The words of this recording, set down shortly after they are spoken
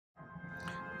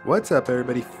What's up,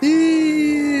 everybody?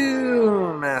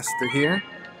 Feel Master here,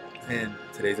 and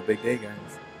today's a big day,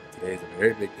 guys. Today is a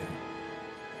very big day.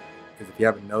 Because if you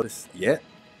haven't noticed yet,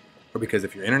 or because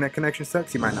if your internet connection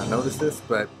sucks, you might not notice this,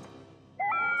 but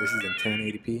this is in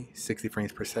 1080p, 60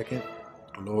 frames per second.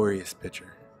 Glorious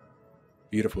picture.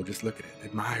 Beautiful. Just look at it.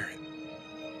 Admire it.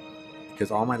 Because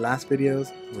all my last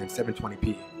videos were in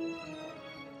 720p.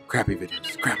 Crappy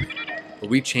videos. Crappy. But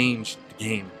we changed the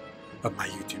game of my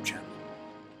YouTube channel.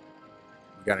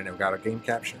 We got a game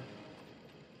capture,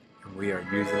 and we are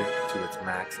using it to its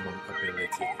maximum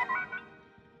ability.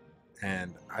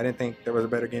 And I didn't think there was a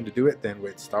better game to do it than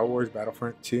with Star Wars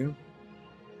Battlefront 2.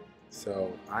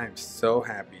 So I am so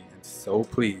happy and so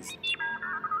pleased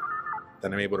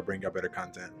that I'm able to bring y'all better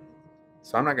content.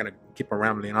 So I'm not going to keep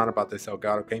rambling on about this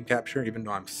Elgato game capture, even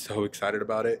though I'm so excited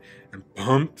about it and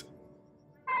pumped.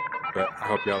 But I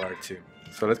hope y'all are too.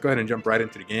 So let's go ahead and jump right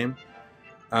into the game.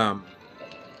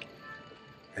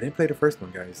 I didn't play the first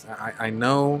one, guys. I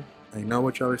know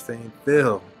what y'all are saying.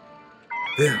 Phil,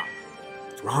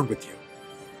 what's wrong with you?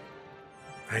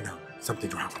 I know,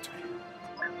 something's wrong with me.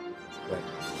 But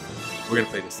we're gonna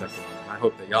play this second one. I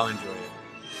hope that y'all enjoy it.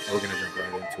 And we're gonna jump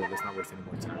right into it. Let's not waste any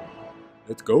more time.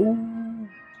 Let's go.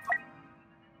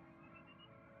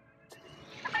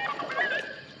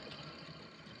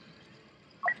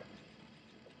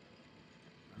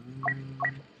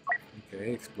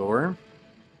 Okay, Explorer.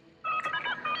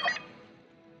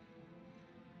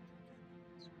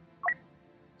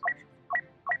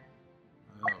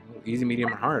 Easy,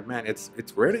 medium, or hard. Man, it's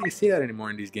rare that you see that anymore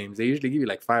in these games. They usually give you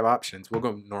like 5 options. We'll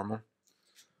go normal.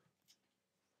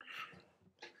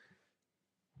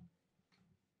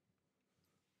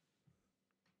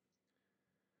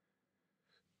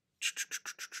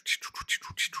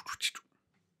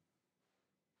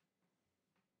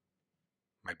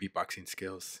 My beatboxing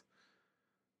skills.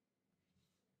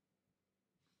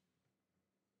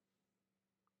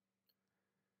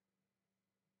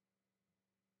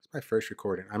 My first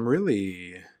recording. I'm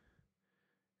really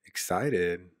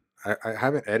excited. I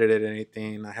haven't edited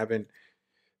anything. I haven't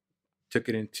took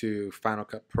it into Final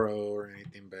Cut Pro or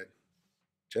anything, but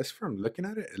just from looking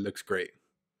at it, it looks great.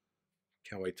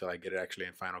 Can't wait till I get it actually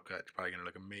in Final Cut. It's probably gonna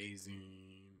look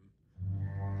amazing.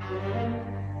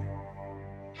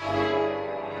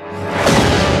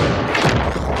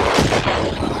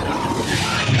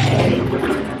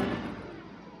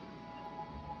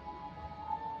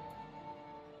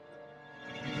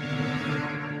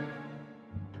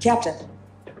 Captain,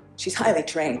 she's highly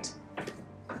trained.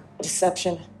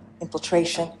 Deception,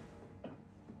 infiltration,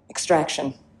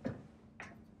 extraction.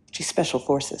 She's special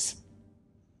forces.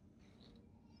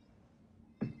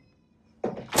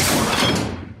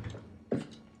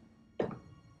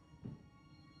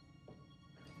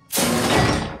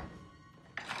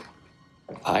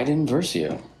 Iden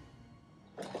Versio.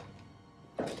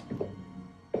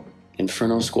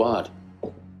 Inferno Squad.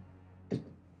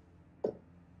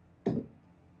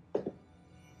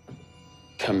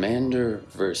 Commander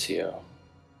Versio.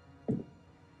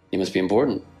 You must be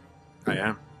important. I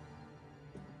am.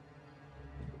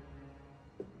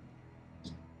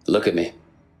 Look at me.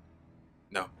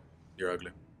 No, you're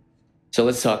ugly. So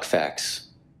let's talk facts.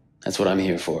 That's what I'm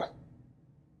here for.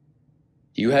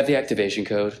 You have the activation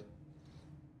code.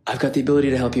 I've got the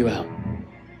ability to help you out.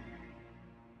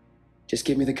 Just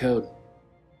give me the code.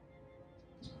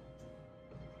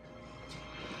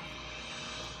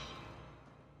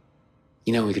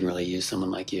 You know we can really use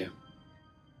someone like you.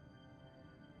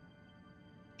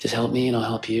 Just help me and I'll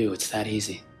help you. It's that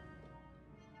easy.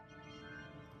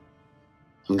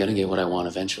 I'm gonna get what I want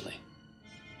eventually.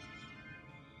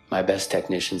 My best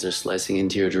technicians are slicing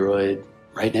into your droid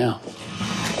right now.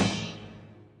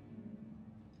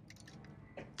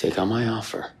 Take on my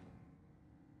offer.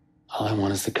 All I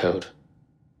want is the code.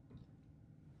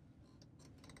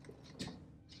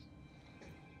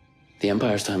 The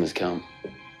Empire's time has come.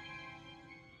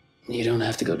 You don't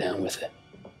have to go down with it.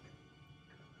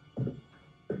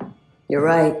 You're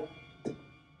right.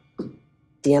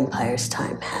 The Empire's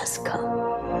time has come.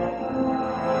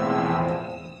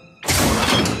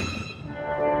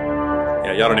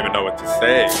 Yeah, y'all don't even know what to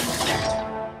say.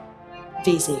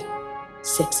 VZ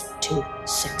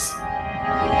 626.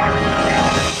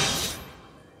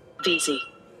 VZ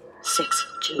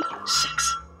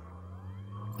 626.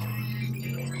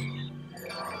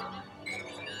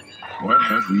 What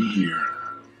have we here?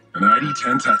 An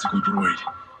ID-10 tactical droid.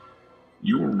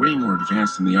 You're way more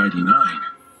advanced than the ID-9.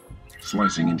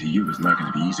 Slicing into you is not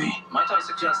going to be easy. Might I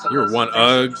suggest You're one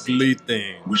ugly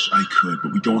thing. Wish I could,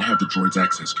 but we don't have the droid's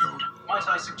access code. Might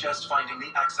I suggest finding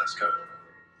the access code?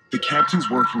 The captain's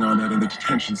working on that in the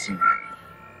detention center.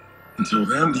 Until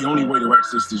then, the only way to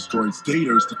access this droid's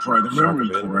data is to pry the memory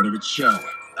core out of its shell.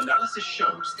 Analysis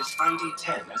shows this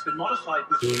ID-10 has been modified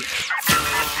with... It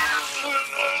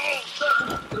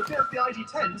appears the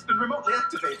ID-10 has been remotely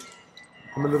activated.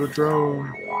 I'm a little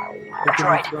drone.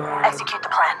 Droid, execute the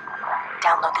plan.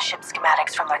 Download the ship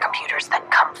schematics from their computers, then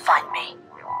come find me.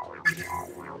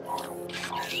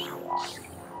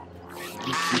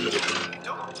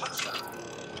 Don't touch that.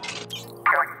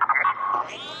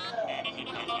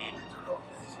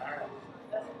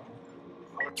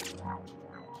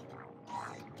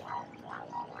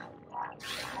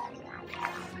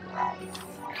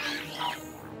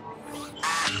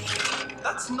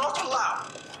 That's not allowed.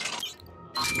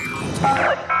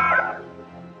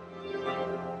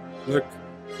 Look,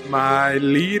 my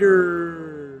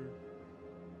leader.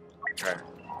 Okay.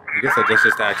 I guess I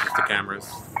just access the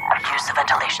cameras. Use the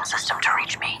ventilation system to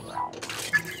reach me.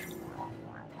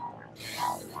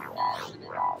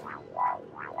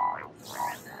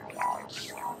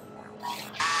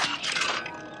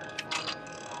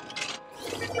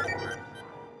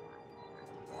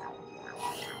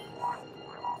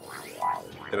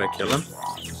 Did I kill him?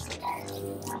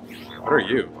 What are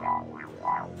you?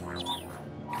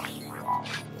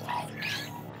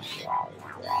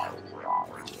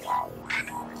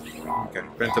 Okay,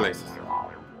 ventilation.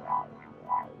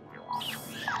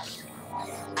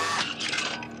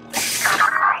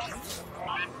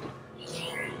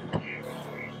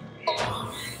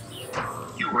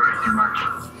 You worry too much.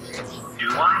 Do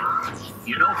I?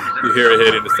 You know who's You hear it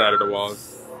hitting the side of the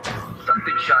walls.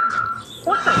 something shot me.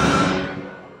 What the?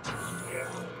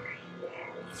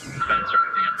 Fence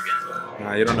everything up again.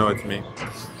 Nah, you don't know it's me.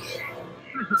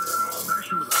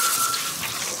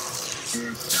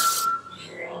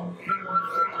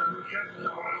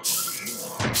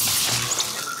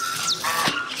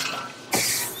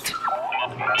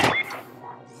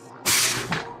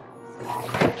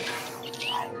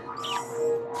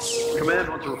 Command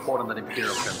wants to report on that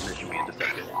Imperial transmission we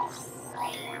intercepted.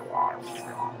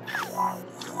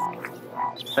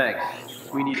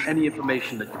 Thanks. We need any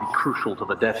information that could be crucial to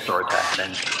the Death Star attack,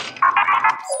 then.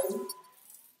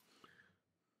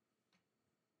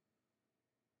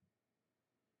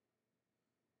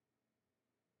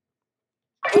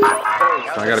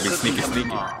 So I gotta be sneaky.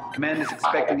 Command is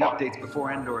expecting updates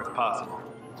before Endor if possible.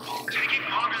 Taking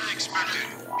longer than expected.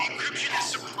 The encryption is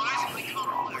surprisingly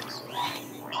complex.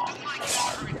 I'll do my best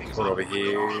to hurry things Put up. over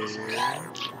here.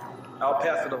 I'll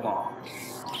pass it along.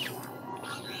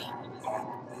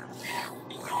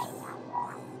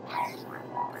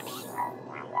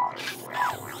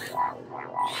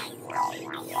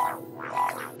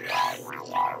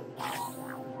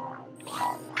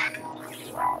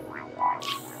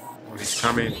 Oh, he's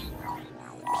coming.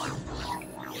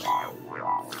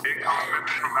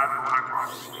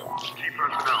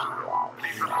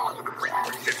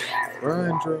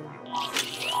 Run, Joe.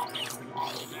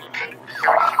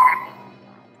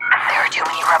 There are too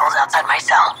many rebels outside my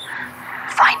cell.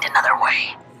 Find another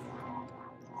way.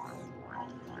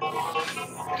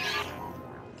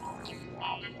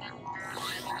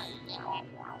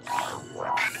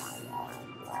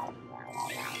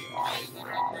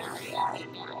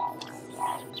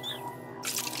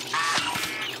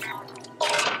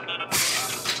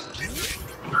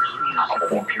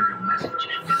 The Imperial message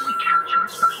didn't we capture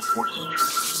Special Forces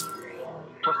troops?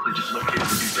 Plus, they just located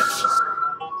the new Death Star.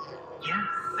 Yeah,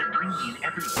 they're bringing in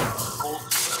everything. Gold,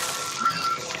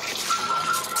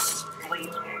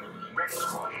 Blaze, Red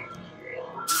Squad.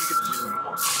 We're really gonna win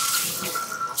more.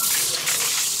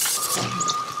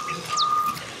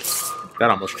 That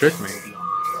almost tricked me.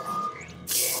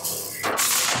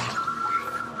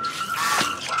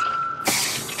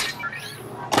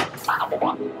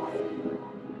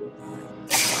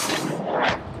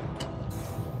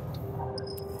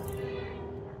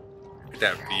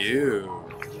 That view.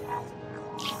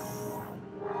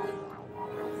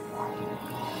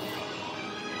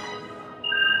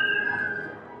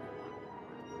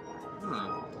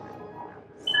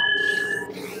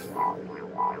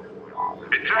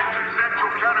 Ejected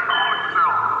central catacomb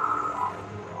cell.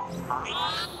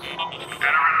 Enter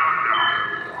in lockdown.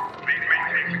 Please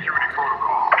maintain security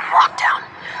protocol. Lockdown.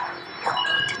 You'll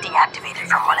need to deactivate it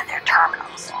from one of their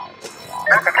terminals.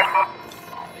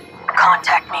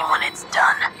 Contact me when it's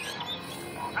done.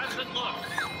 How's it look?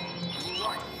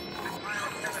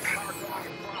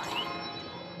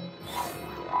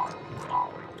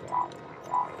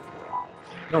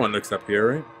 No one looks up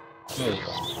here, right? No.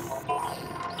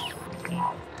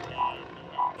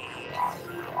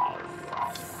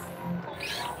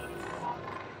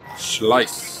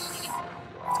 Slice.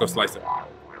 Let's go slice it.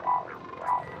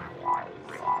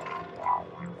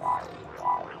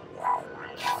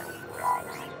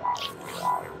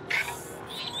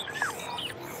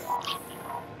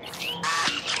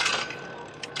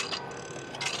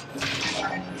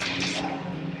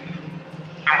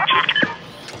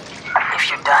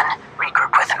 done,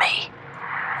 regroup with me.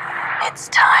 It's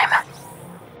time.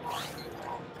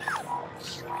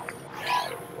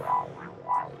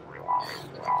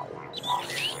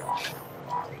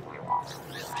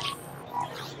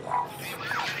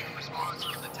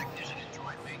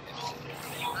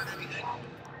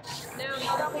 No, you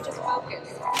probably just focus.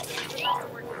 You have to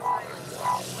work in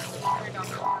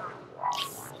silence.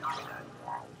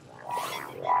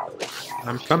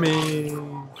 I'm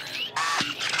coming.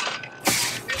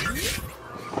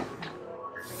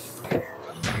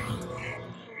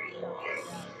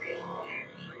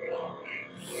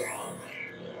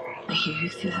 I hear you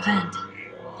through the vent.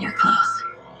 You're close.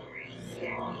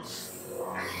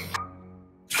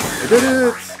 I did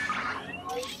it!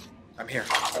 I'm here.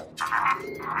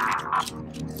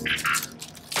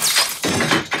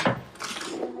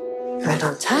 Right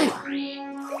on time.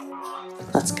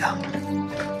 Let's go.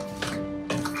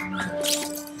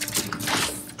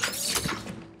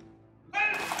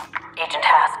 Agent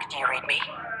Hask, do you read me?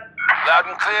 Loud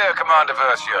and clear, Commander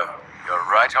Versio. You're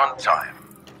right on time.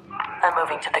 I'm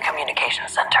moving to the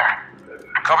communications center.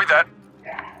 Copy that.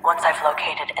 Once I've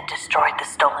located and destroyed the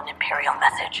stolen Imperial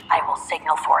message, I will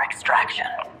signal for extraction.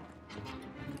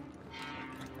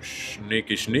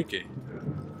 Sneaky, sneaky.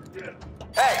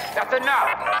 Hey, nothing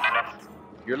now.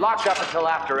 You're locked up until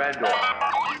after Endor.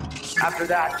 After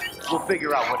that, we'll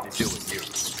figure out what to do with you.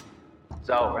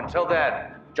 So, until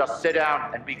then, just sit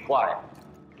down and be quiet.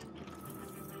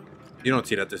 You don't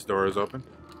see that this door is open.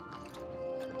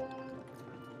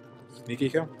 Sneaky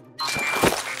kill.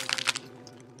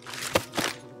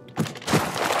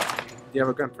 Do you have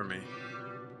a gun for me?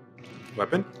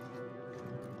 Weapon?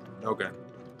 No gun.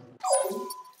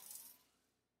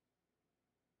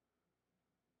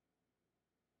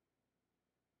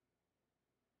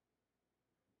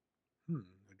 A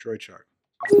droid shark.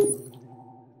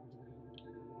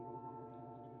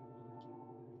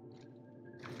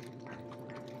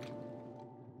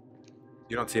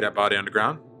 You don't see that body on the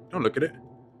ground? Don't look at it.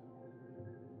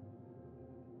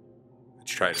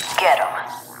 Let's try this. Get him.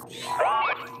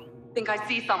 Think I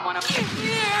see someone up here.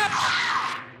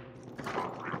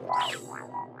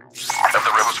 Have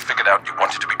the rebels figured out you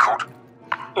wanted to be caught?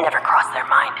 Never crossed their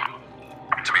mind.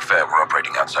 To be fair, we're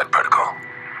operating outside protocol.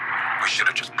 We should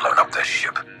have just blown up their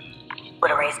ship.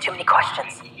 Would have raised too many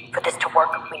questions. For this to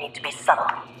work, we need to be subtle.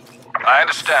 I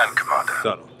understand, Commander.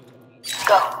 Subtle.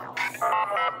 Go.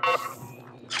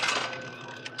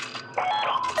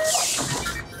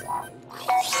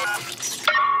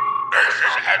 This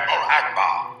is Admiral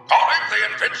Akbar, calling the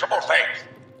Invincible Faith.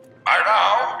 By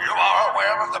now, you are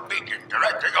aware of the beacon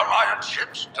directing Alliance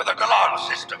ships to the Galan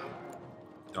system.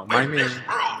 Don't mind me. With this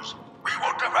ruse, we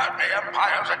will divert the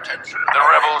Empire's attention. The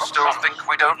rebels still think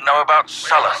we don't know about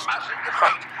Sullust.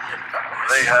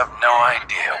 They have no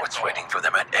idea what's waiting for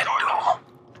them at Endor.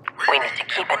 We need to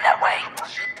keep it that way.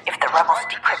 If the rebels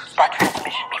decrypt that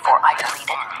transmission before I read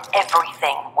it,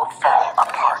 everything will fall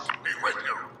apart. Be with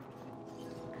you.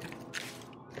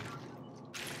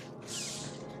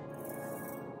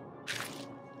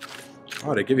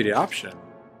 Oh, they give you the option.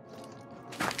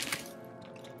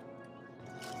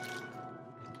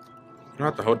 You don't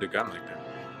have to hold the gun like that.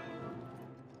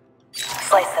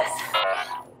 Slice this.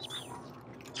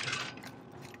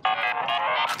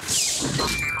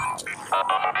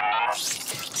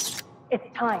 It's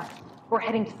time. We're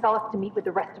heading to Sullust to meet with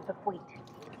the rest of the fleet.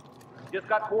 Just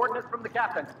got coordinates from the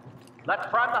captain. Let's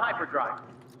prime the hyperdrive.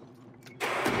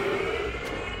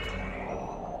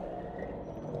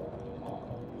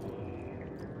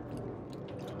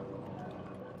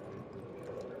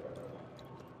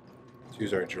 Let's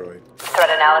use our droid. Threat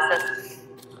analysis.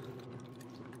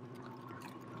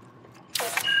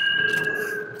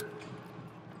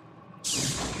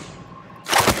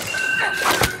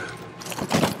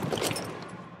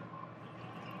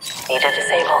 Need to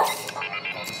disable.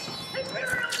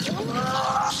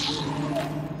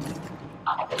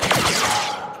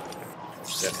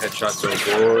 That headshot's so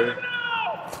boy.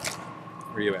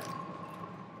 Where you at?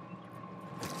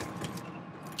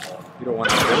 You don't want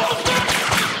to do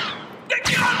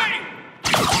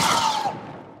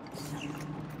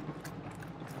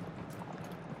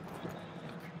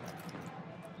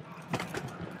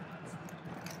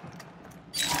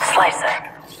Slice it.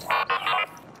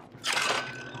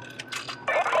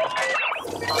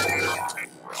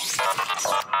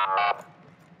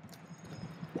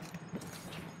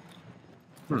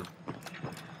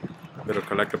 a bit of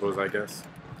collectibles, I guess.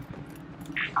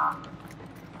 Not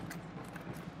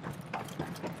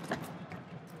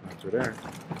through there.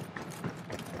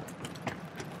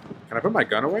 Can I put my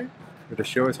gun away? Or does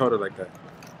she always hold it like that?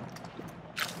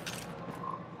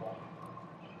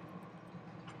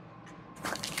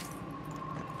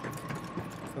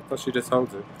 thought she just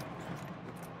holds it.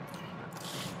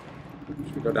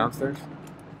 Should we go downstairs?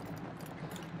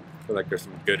 I feel like there's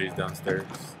some goodies downstairs.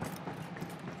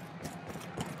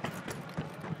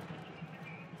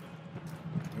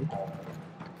 Nope.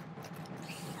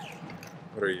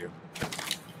 What are you?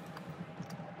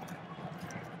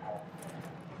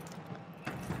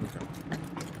 Okay.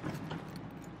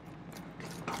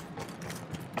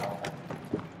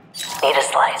 Need a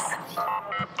slice.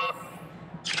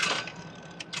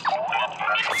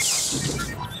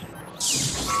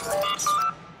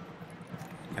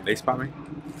 Can they spot me?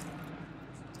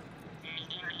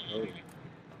 Oh.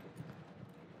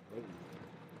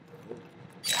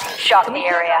 Shot in the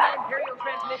area. Imperial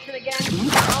transmission again?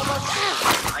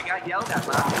 I got yelled at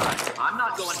last time. I'm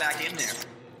not going back in there.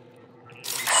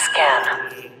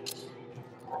 Scan.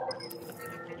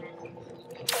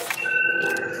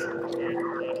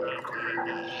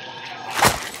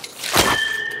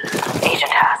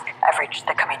 Agent Task, I've reached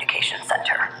the communications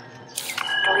center.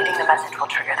 Deleting the message will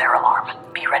trigger their alarm.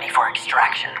 Be ready for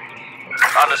extraction.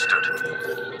 Understood.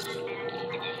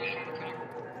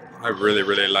 I really,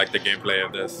 really like the gameplay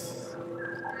of this.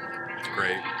 It's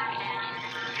great.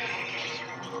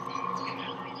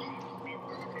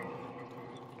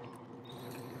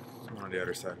 Someone on the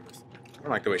other side of this. I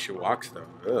don't like the way she walks though.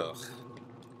 Ugh.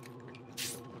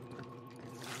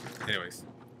 Anyways.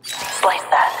 Slice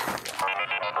that.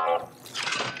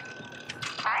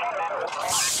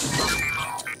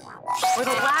 For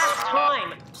the last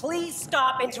time, please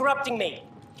stop interrupting me.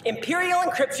 Imperial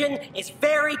encryption is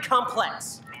very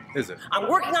complex. Is it? I'm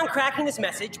working on cracking this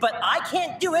message, but I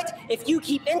can't do it if you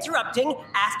keep interrupting,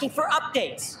 asking for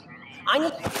updates. I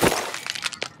need...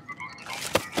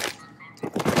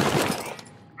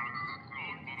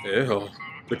 Ew.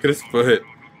 Look at his foot.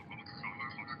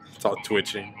 It's all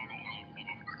twitching.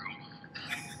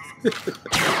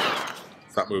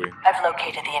 Stop moving. I've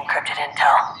located the encrypted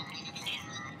intel.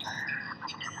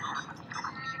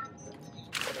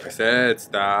 I said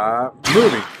stop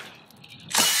moving.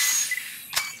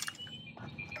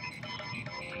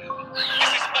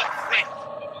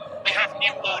 We have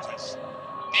new orders.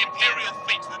 The Imperial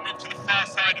fleet will move to the far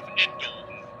side of Endor.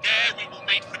 There we will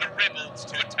wait for the rebels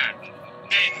to attack.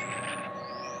 Then...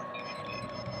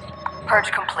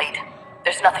 Purge complete.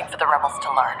 There's nothing for the rebels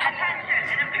to learn. Attention!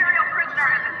 An Imperial prisoner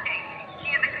has escaped. She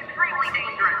is extremely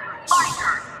dangerous. Find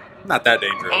her! Not that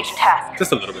dangerous. Agent Task.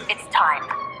 Just a little bit. It's time.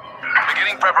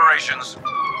 Beginning preparations.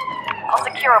 I'll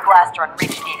secure a blaster and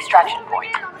reach the extraction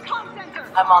point.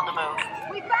 I'm on the move.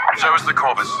 So is the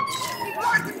Corvus.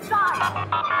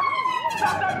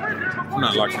 I'm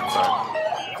not locked inside.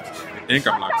 I think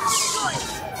I'm locked inside.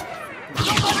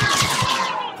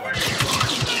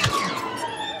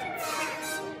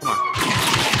 Come on.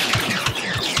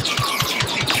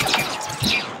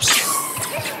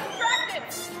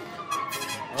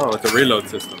 Oh, it's a reload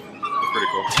system. That's pretty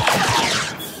cool.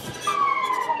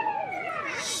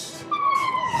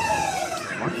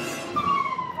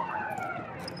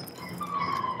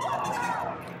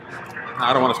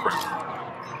 I don't want to sprint.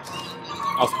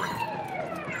 I'll sprint.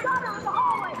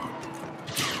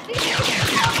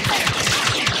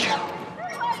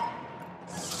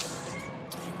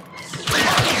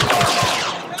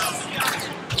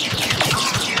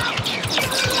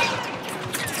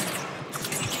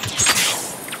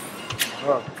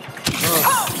 Oh.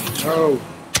 Oh.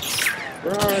 No.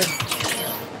 Run.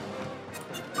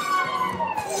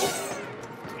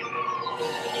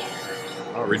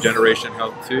 Oh, regeneration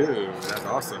health too. That's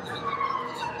awesome.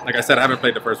 Like I said, I haven't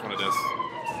played the first one of this,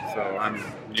 so I'm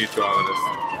new to all of this.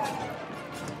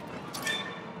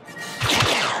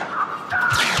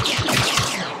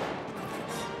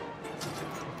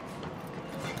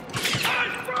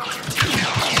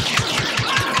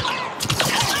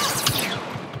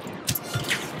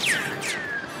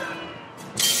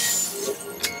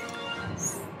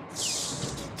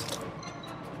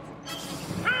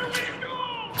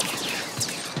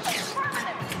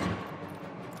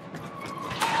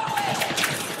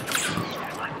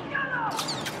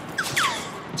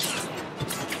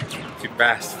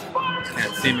 Fast.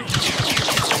 Can't see me.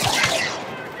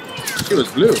 She was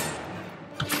blue.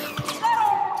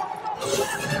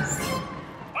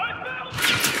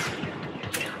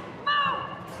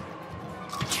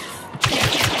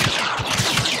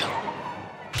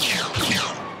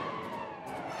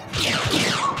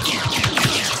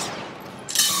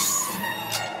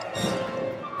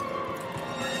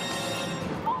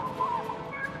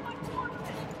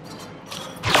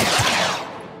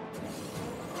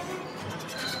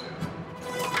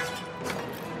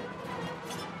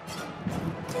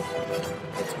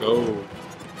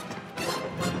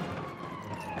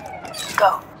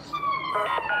 Go.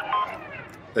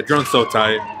 That drone's so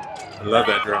tight. I love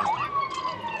that drone.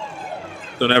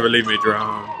 Don't ever leave me,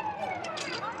 drone.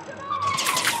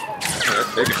 Oh,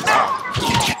 that's big and loud.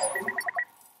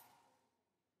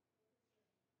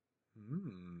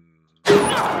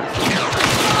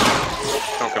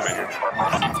 Don't come in here.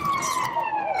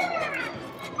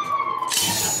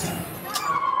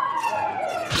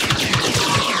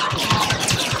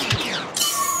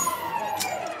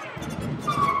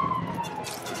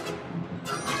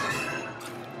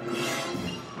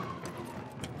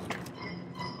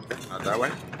 Not that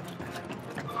way.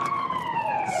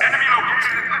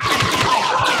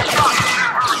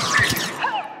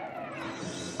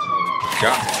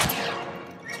 Got it.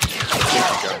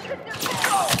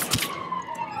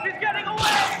 He's getting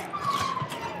away!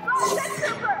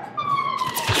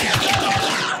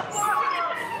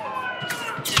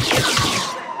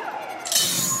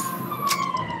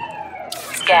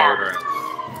 Scan.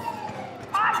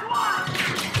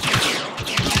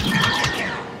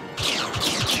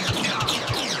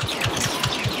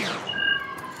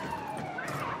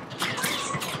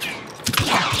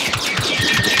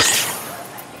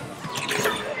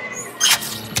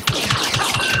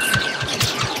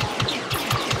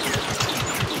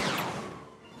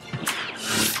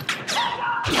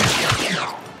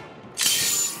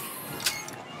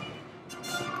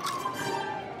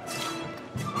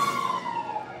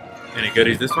 Any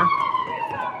goodies this one?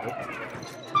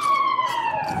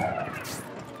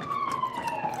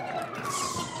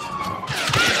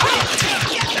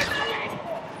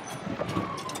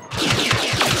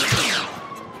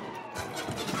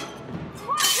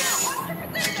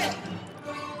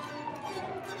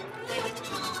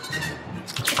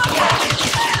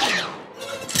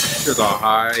 She's all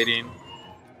hiding.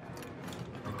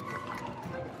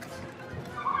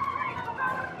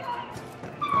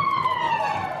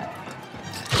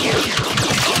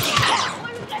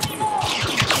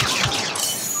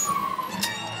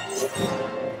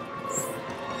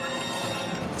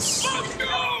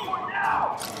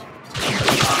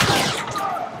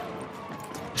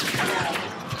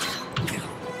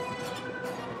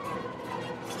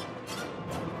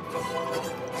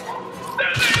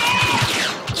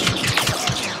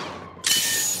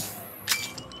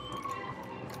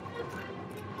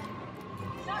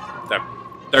 That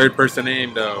third person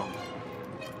aim though.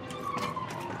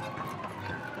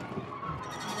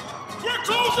 We're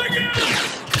closing in!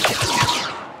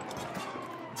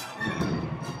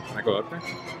 Can I go up there?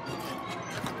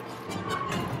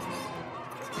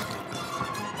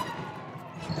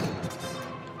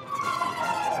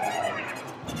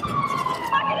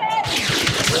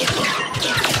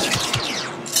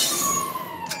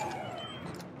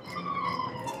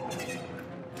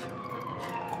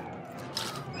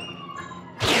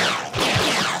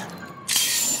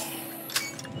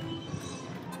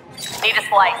 Need a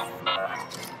slice.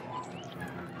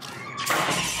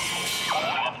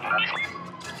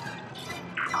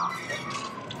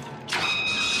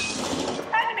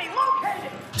 Enemy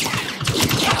located!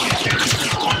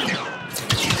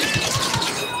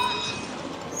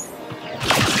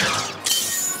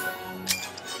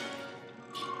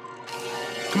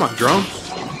 Come on, drone.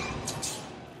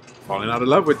 Falling out of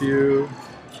love with you.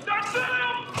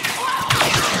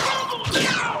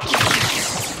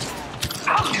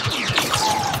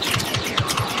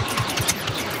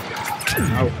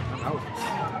 Out. Out.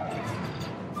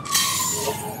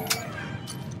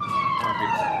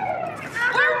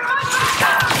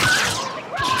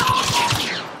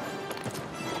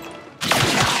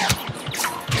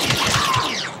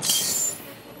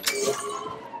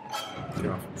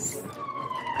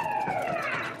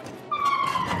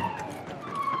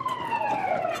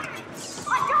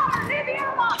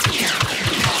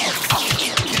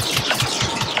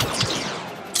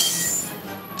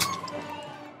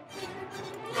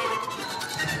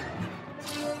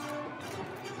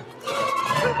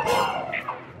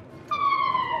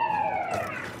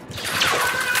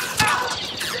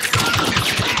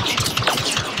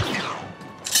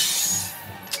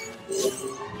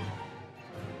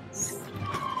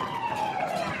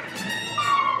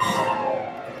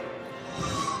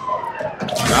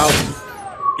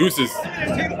 Deuces.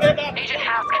 Agent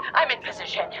Hask, I'm in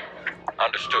position.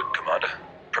 Understood, Commander.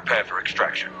 Prepare for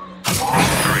extraction. 3,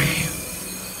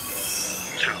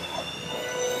 2,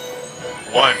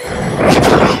 1.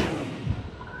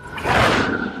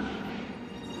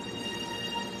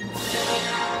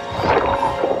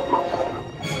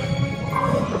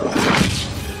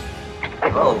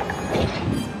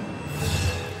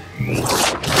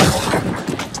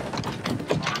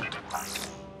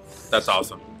 That's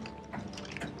awesome.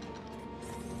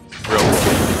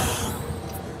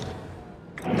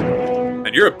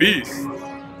 And you're a beast.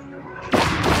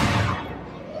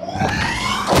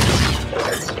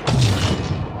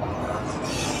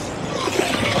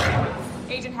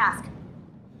 Agent Hask.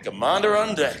 Commander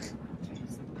on deck.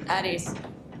 At ease.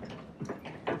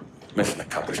 Mission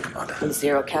accomplished, Commander.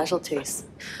 0 casualties.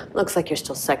 Looks like you're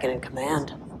still second in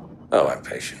command. Oh, I'm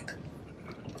patient.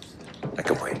 I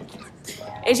can wait.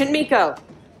 Agent Miko.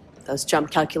 Those jump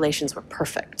calculations were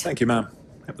perfect. Thank you, ma'am.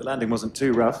 Hope the landing wasn't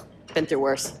too rough. Been through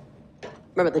worse.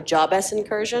 Remember the Job S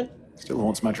incursion? Still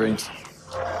haunts my dreams.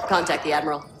 Contact the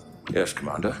Admiral. Yes,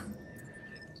 Commander.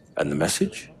 And the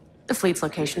message? The fleet's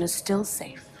location is still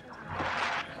safe.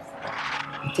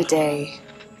 Today,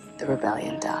 the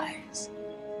rebellion dies.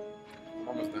 I'm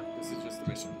almost done. This is just the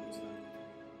mission.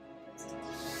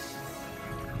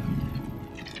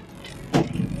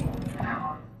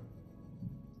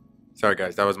 Sorry,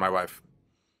 guys. That was my wife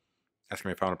asking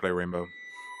me if I want to play Rainbow.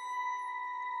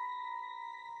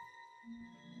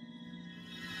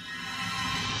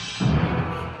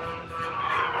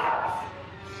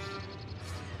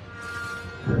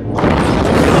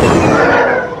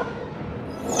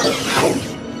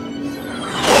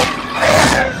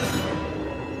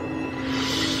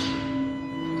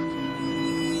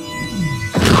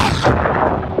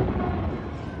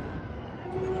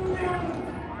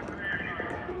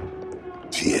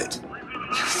 Shit.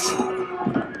 You fool.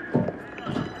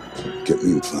 Get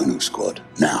me Inferno Squad,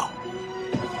 now.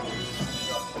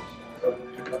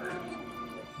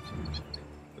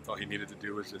 That's all he needed to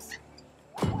do was just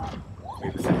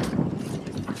leave the city.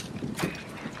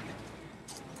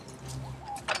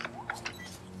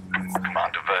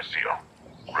 Commander Versio.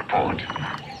 Report.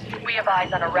 We have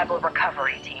eyes on a rebel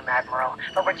recovery team, Admiral,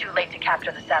 but we're too late to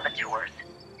capture the saboteurs.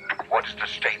 What's the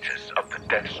status of the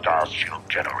Death Star shield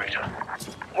generator?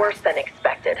 Worse than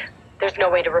expected. There's no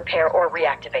way to repair or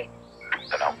reactivate.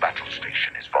 Then our battle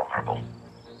station is vulnerable.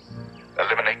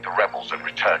 Eliminate the rebels and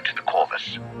return to the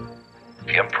Corvus.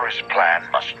 The Emperor's plan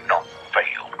must not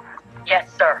fail. Yes,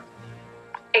 sir.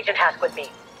 Agent Hask with me.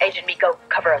 Agent Miko,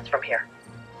 cover us from here.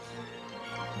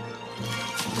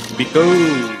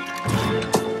 Miko!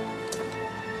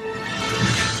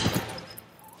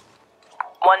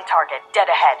 One target, dead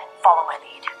ahead. Follow my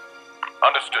lead.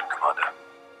 Understood, Commander.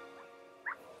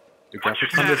 The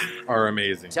graphics on this are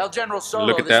amazing. Tell General Solo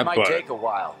Look at this that might butt. take a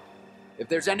while. If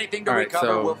there's anything to All right, recover,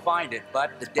 so- we'll find it,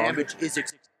 but the damage is...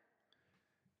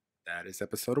 That is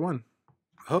episode 1.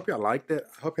 I hope y'all liked it.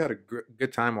 I hope you had a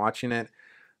good time watching it.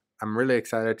 I'm really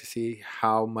excited to see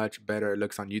how much better it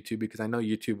looks on YouTube, because I know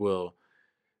YouTube will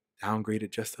downgrade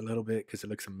it just a little bit because it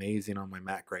looks amazing on my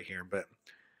Mac right here. But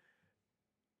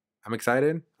I'm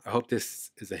excited. I hope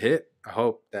this is a hit. I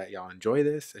hope that y'all enjoy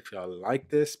this. If y'all like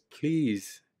this,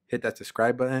 please hit that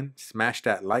subscribe button, smash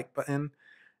that like button,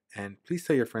 and please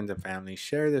tell your friends and family.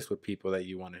 Share this with people that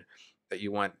you want,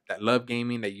 that love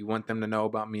gaming, that you want them to know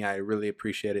about me. I really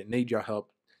appreciate it. Need your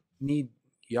help. Need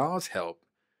y'all's help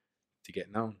to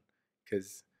get known,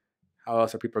 because how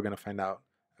else are people going to find out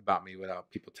about me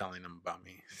without people telling them about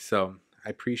me? So I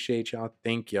appreciate y'all.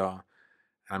 Thank y'all.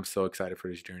 I'm so excited for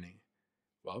this journey.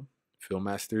 Well, Film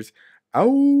Masters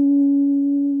out.